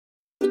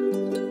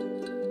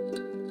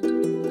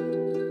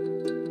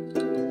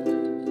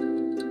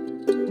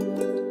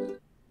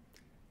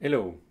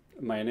Hello,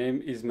 my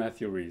name is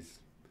Matthew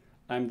Rees.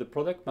 I'm the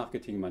Product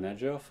Marketing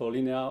Manager for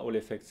Linear Hall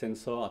Effect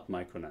Sensor at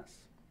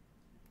Micronas.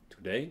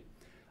 Today,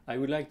 I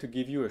would like to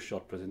give you a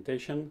short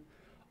presentation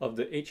of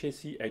the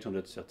HAC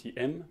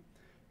 830M,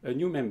 a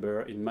new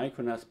member in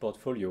Micronas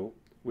portfolio,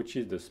 which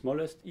is the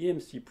smallest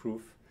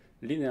EMC-proof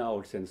linear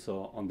hall sensor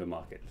on the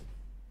market.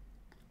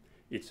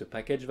 It's a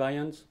package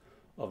variant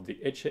of the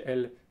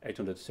HAL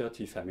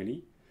 830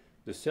 family,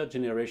 the third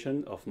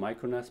generation of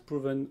Micronas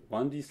proven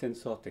 1D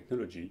sensor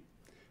technology,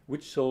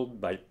 which sold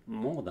by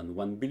more than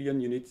 1 billion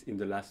units in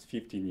the last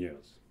 15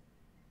 years.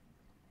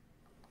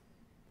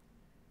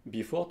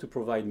 Before to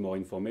provide more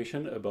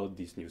information about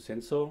this new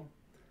sensor,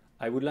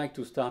 I would like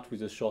to start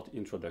with a short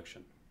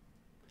introduction.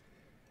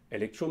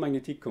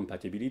 Electromagnetic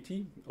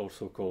compatibility,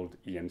 also called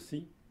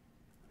EMC,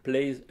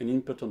 plays an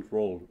important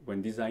role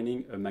when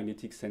designing a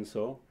magnetic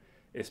sensor,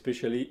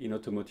 especially in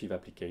automotive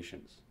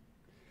applications.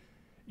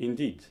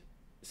 Indeed,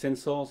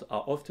 sensors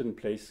are often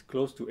placed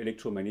close to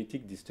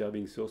electromagnetic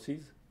disturbing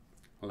sources,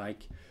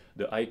 like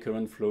the high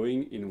current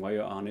flowing in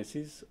wire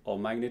harnesses or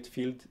magnet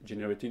field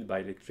generated by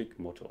electric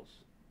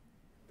motors.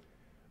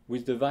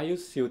 With the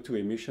various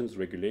CO2 emissions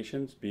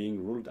regulations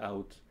being ruled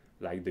out,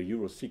 like the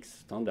Euro 6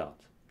 standard,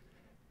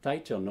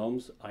 tighter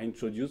norms are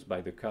introduced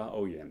by the car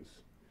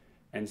OEMs,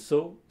 and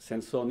so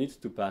sensor needs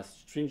to pass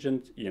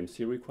stringent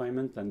EMC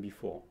requirements than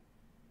before.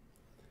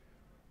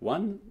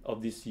 One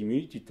of these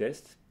immunity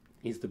tests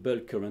is the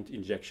bulk current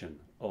injection,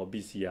 or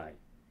BCI.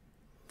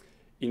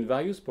 In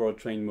various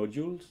powertrain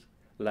modules,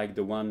 like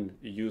the one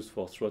used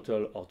for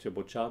throttle or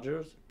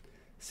turbochargers,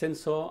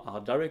 sensors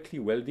are directly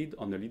welded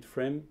on a lead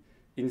frame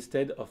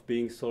instead of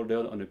being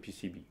soldered on a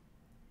PCB.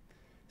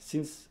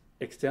 Since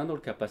external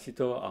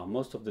capacitors are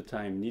most of the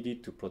time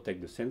needed to protect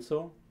the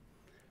sensor,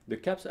 the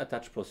caps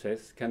attach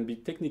process can be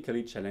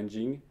technically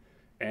challenging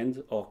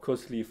and/or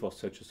costly for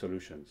such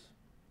solutions.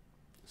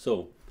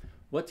 So,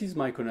 what is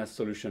Micronas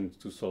solution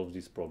to solve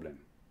this problem?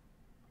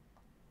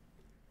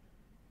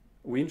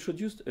 We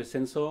introduced a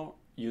sensor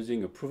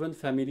using a proven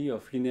family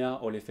of linear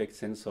Hall effect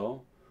sensor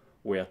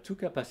where two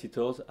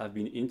capacitors have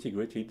been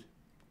integrated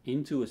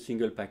into a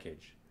single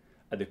package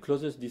at the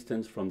closest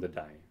distance from the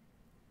die.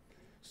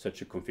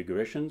 Such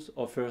configurations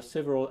offer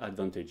several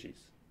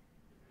advantages.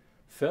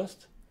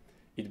 First,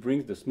 it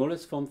brings the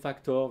smallest form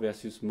factor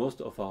versus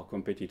most of our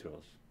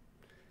competitors.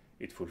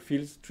 It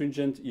fulfills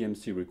stringent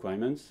EMC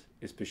requirements,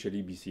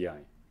 especially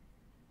BCI.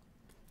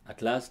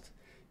 At last,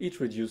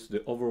 it reduces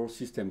the overall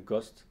system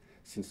cost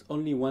since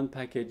only one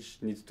package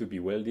needs to be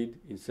welded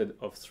instead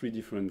of 3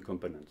 different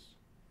components.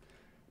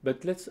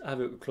 But let's have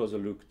a closer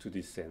look to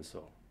this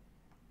sensor.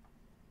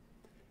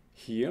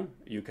 Here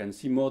you can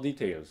see more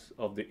details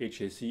of the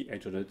HAC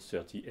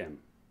 830M.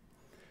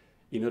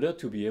 In order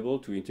to be able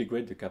to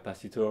integrate the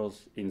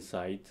capacitors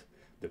inside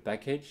the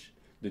package,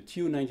 the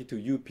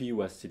TU92UP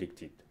was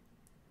selected.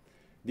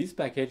 This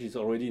package is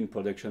already in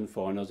production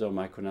for another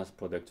Micronas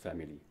product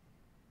family.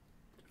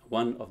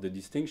 One of the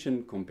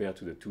distinctions compared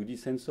to the 2D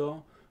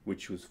sensor,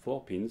 which use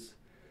 4 pins,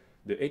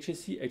 the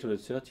HAC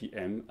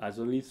 830M has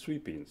only 3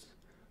 pins,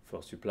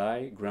 for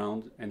supply,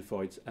 ground, and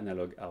for its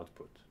analog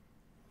output.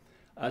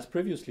 As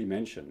previously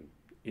mentioned,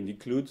 it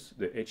includes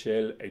the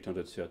HAL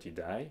 830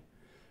 die,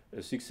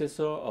 a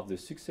successor of the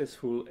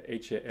successful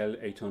HAL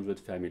 800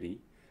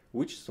 family,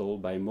 which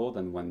sold by more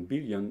than 1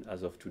 billion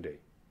as of today.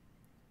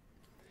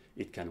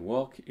 It can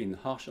work in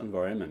harsh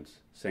environments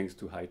thanks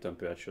to high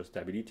temperature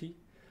stability,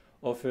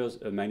 offers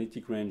a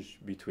magnetic range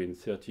between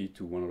 30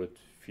 to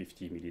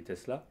 150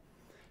 millitesla,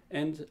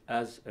 and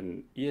has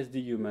an ESD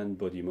human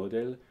body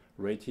model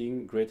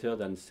rating greater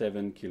than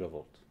 7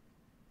 kV.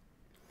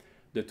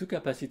 The two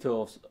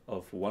capacitors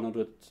of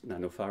 100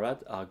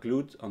 nanofarad are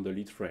glued on the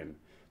lead frame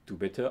to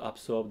better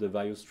absorb the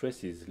various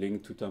stresses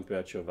linked to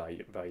temperature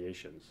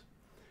variations.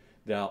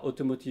 They are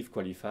automotive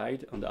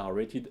qualified and are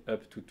rated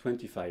up to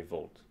 25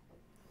 volts.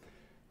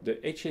 The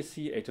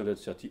HAC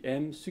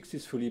 830M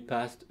successfully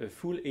passed a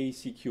full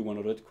AEC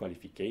Q100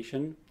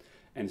 qualification,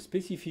 and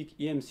specific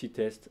EMC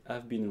tests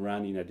have been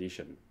run in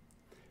addition,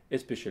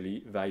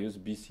 especially various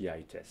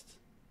BCI tests.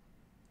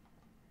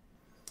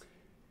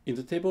 In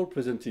the table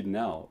presented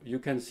now, you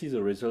can see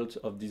the results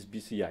of this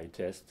BCI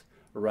test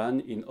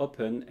run in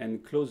open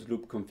and closed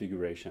loop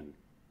configuration.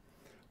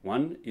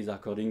 One is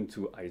according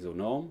to ISO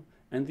norm,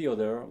 and the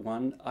other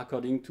one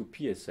according to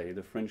PSA,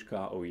 the French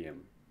car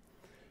OEM.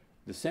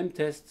 The same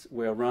tests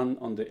were run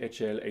on the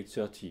HAL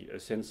 830, a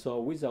sensor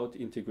without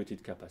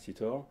integrated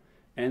capacitor,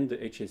 and the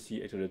HAC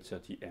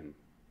 830M.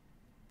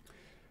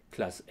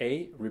 Class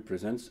A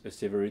represents a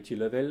severity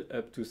level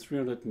up to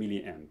 300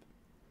 mA.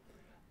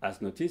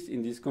 As noticed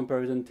in this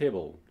comparison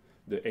table,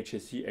 the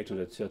HAC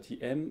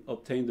 830M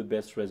obtained the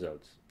best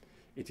results.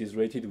 It is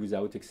rated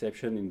without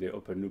exception in the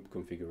open loop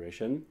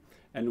configuration,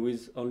 and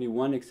with only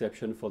one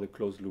exception for the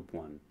closed loop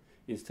one,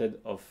 instead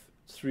of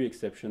 3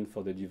 exceptions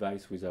for the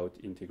device without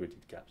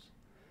integrated caps.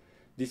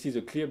 This is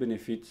a clear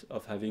benefit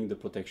of having the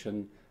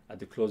protection at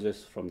the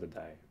closest from the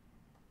die.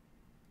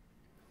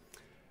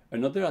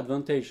 Another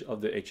advantage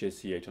of the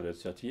HAC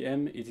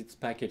 830M is its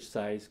package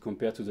size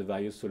compared to the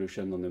various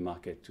solutions on the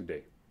market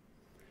today.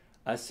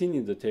 As seen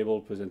in the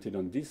table presented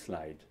on this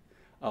slide,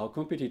 our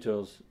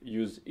competitors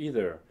use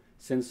either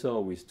sensor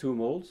with two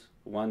molds,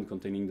 one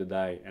containing the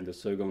die and the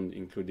second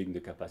including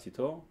the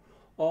capacitor,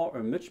 or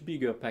a much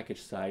bigger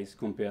package size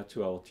compared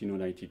to our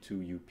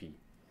TD-92UP.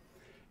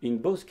 In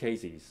both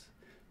cases,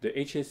 the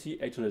HAC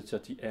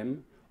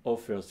 830M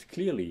offers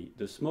clearly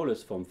the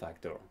smallest form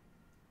factor.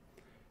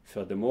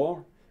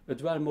 Furthermore, a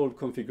dual mold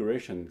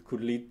configuration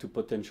could lead to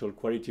potential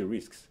quality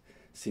risks,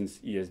 since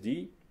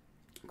ESD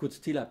could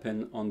still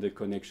happen on the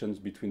connections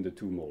between the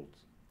two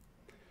molds.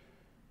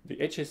 The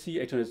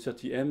HAC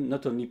 830M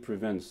not only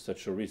prevents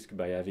such a risk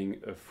by having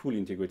a full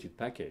integrated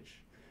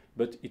package,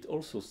 but it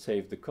also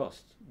saves the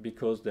cost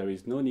because there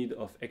is no need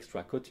of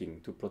extra coating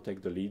to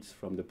protect the leads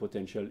from the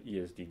potential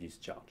ESD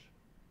discharge.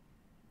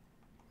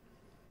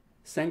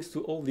 Thanks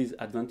to all these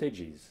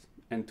advantages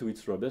and to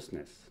its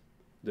robustness,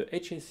 the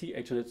HAC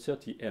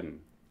 830M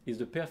is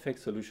the perfect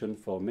solution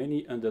for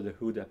many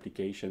under-the-hood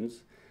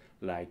applications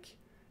like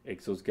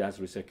exhaust gas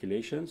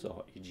recirculations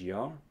or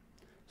EGR,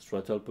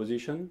 throttle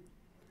position,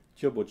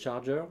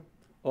 turbocharger,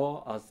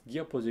 or as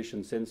gear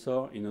position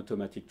sensor in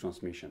automatic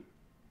transmission.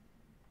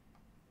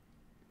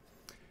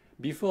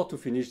 Before to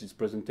finish this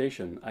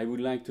presentation, I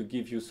would like to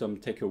give you some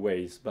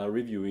takeaways by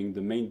reviewing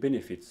the main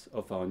benefits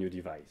of our new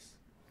device.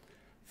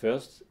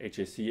 First,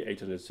 HAC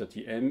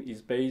 830M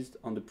is based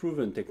on the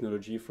proven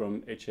technology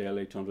from HAL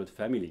 800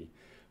 family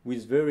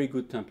with very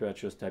good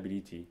temperature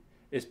stability,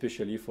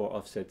 especially for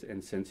offset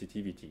and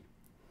sensitivity.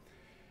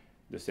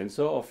 The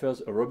sensor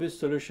offers a robust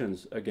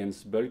solutions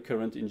against bulk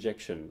current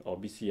injection or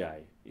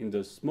BCI in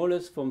the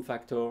smallest form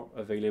factor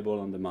available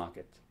on the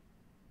market.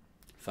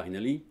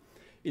 Finally,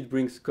 it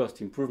brings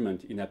cost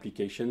improvement in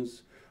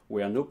applications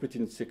where no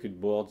printed circuit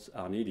boards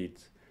are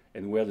needed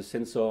and where the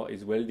sensor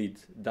is welded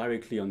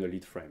directly on the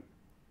lead frame.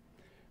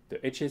 The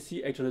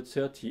HAC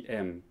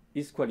 830M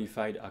is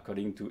qualified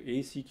according to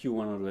ACQ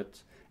 100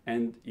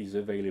 and is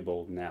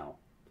available now.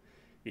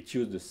 It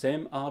uses the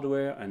same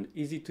hardware and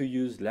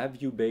easy-to-use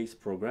LabVIEW-based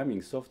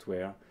programming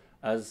software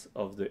as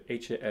of the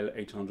HAL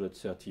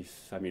 830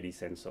 family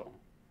sensor.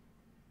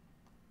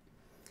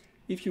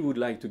 If you would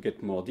like to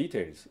get more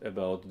details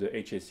about the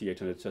HAC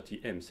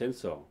 830M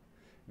sensor,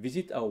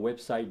 visit our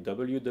website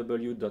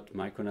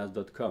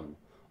www.micronas.com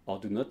or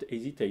do not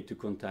hesitate to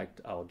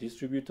contact our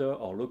distributor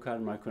or local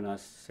Micronas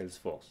sales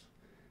force.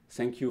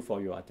 Thank you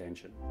for your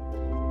attention.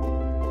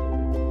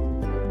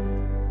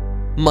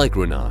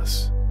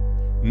 Micronas.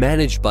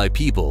 Managed by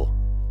people,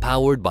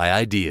 powered by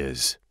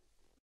ideas.